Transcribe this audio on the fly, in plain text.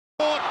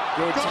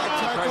Good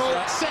tackle.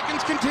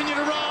 Seconds continue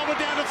to roll. We're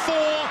down to 4.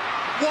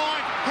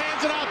 White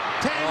hands it up.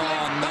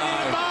 Tangling. Oh,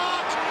 no.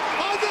 Mark.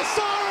 Oh, the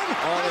siren.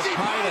 Has he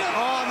paid it?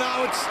 Oh,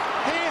 no, it's...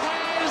 He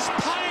has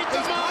paid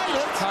the mark.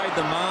 Paid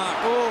the mark.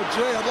 Oh,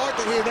 gee, I'd like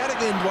to hear that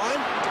again,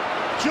 Dwayne.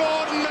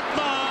 Jordan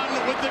McMahon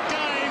with the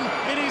game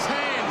in his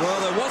hands. Well,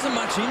 there wasn't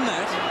much in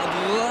that. I'd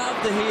love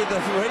to hear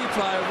the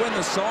replay of when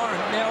the siren...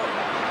 Now,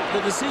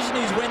 the decision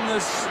is when the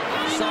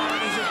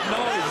siren is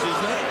acknowledged,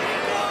 isn't it?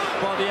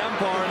 By the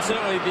umpire, and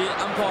certainly the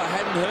umpire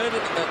hadn't heard it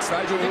at that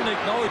stage or didn't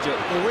acknowledge it.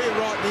 Well, we're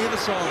right near the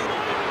siren.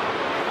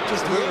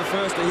 Just we were the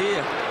first to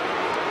hear.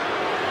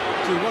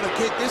 Gee, what a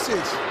kick this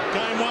is.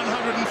 Game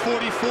 144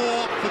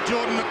 for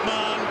Jordan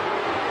McMahon.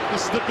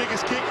 This is the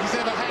biggest kick he's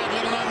ever had,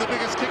 let alone the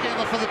biggest kick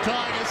ever for the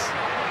Tigers.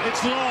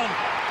 It's long.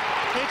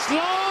 It's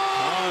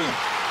long!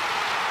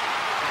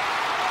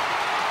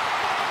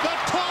 The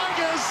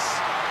Tigers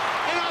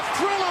in a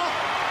thriller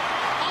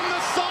on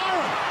the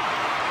siren.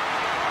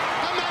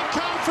 And they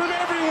come from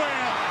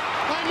everywhere.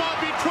 They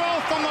might be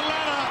 12th on the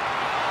ladder,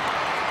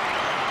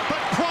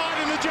 but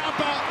pride in the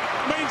jumper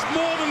means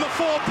more than the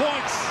 4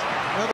 points.